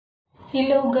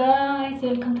Hello guys,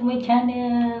 welcome to my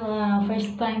channel.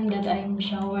 First time that I'm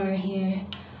shower here.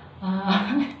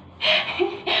 Uh,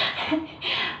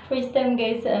 First time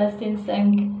guys, since I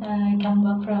come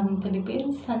back from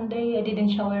Philippines Sunday, I didn't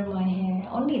shower my hair.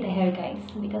 Only the hair guys,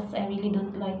 because I really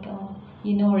don't like,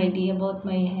 you know already about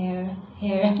my hair,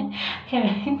 hair,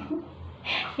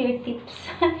 hair tips.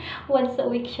 Once a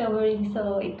week showering,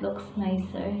 so it looks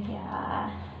nicer.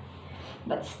 Yeah,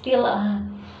 but still,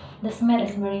 the smell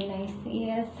is very nice.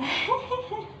 Yes.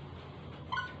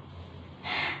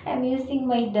 I'm using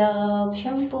my Dove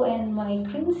shampoo and my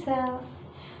cream salve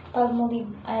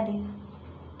Palmolive added.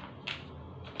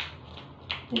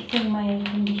 Using my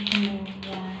conditioner.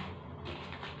 Yeah.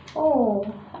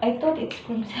 Oh, I thought it's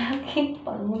cream salve.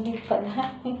 Palmolive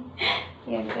pala.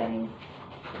 Yeah, guys.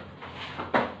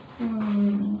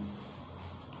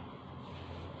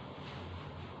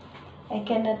 I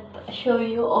cannot show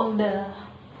you all the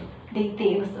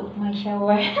details of my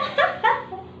shower.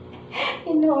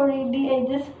 You know already,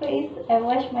 I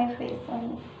wash my face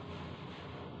on.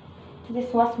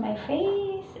 Just wash my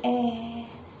face and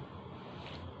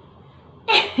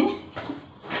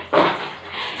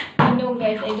you know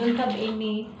guys, I don't have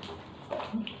any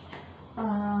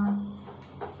uh,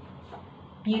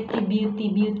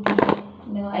 beauty.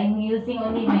 No, I'm using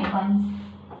only my pants.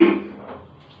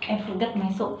 I forgot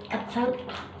my soap at salt.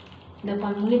 The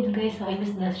Palmolive guys, so I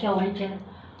use the shower gel.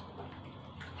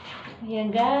 Yeah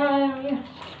guys,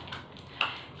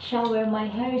 shower my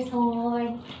hair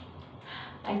so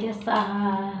I just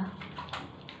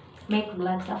make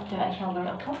vlogs after I shower,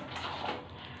 okay?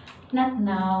 Not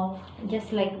now,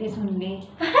 just like this only.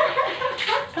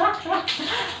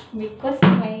 Because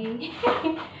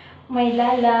my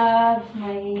lalabs,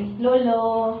 my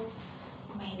lolo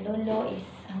is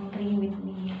hungry with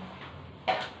me.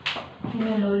 You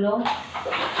know lolo?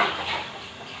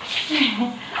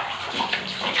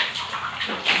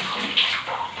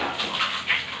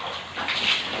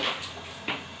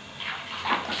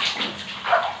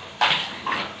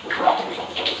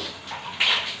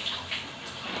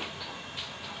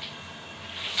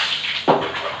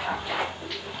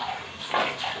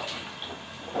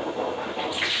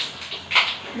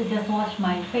 I just wash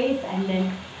my face and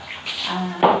then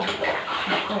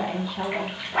after I shower.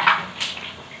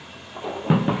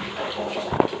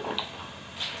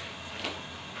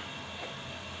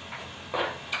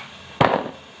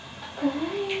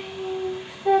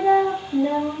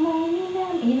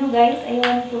 You know guys, I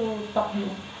want to talk to you.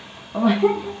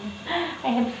 I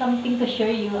have something to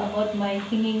share you about my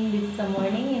singing this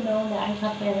morning, you know, the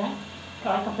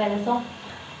acapella song.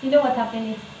 You know what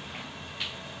happened is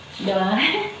yeah,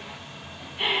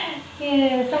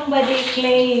 somebody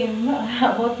claim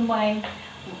about my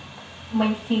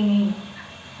singing.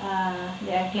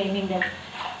 They are claiming that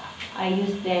I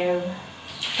use their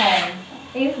song.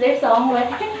 I use their song, but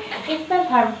it's not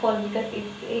harmful because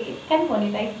it can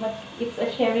monetize, but it's a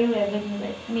sharing revenue.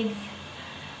 That means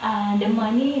the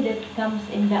money that comes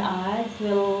in the ads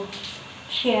will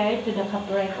share to the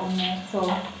copyright owner. So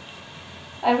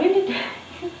I really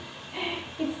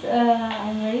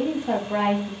I'm really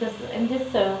surprised because I'm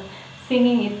just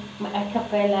singing it a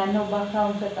cappella, no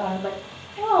backgrounds at all. But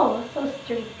oh, so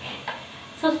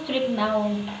strict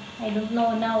now. I don't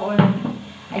know now, or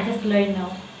I just learned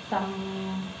now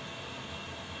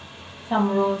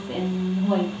some rules in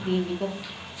Hawaii Free because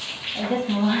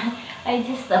I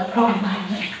just approved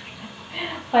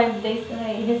 5 days.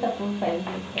 I just approved 5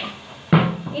 days. So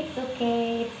it's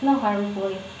okay. It's no harmful.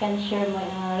 It can share my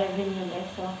revenue there.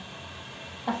 So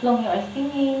as long you are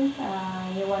singing,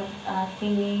 you want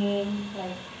singing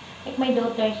like my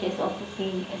daughter, she is also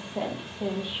singing.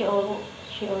 So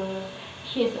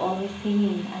she is always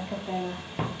singing a cappella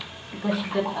because she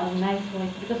got a nice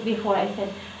voice. Because before I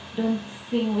said don't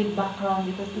sing with background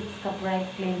because it's copyright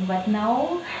claim, but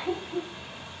now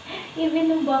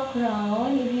even in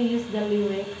background, if you use the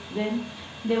lyrics, then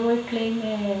they will claim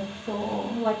it. So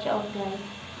watch out, guys.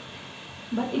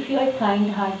 But if you are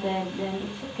kind-hearted, then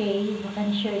it's okay. You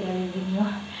can share the revenue.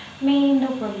 Me, no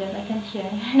problem. I can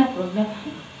share. No problem.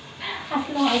 As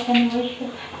long as I can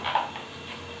worship.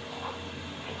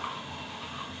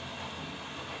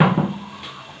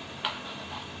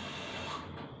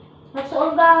 That's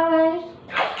all, guys.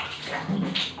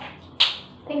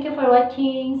 Thank you for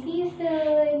watching. See you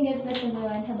soon. God bless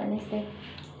everyone. Have a nice day.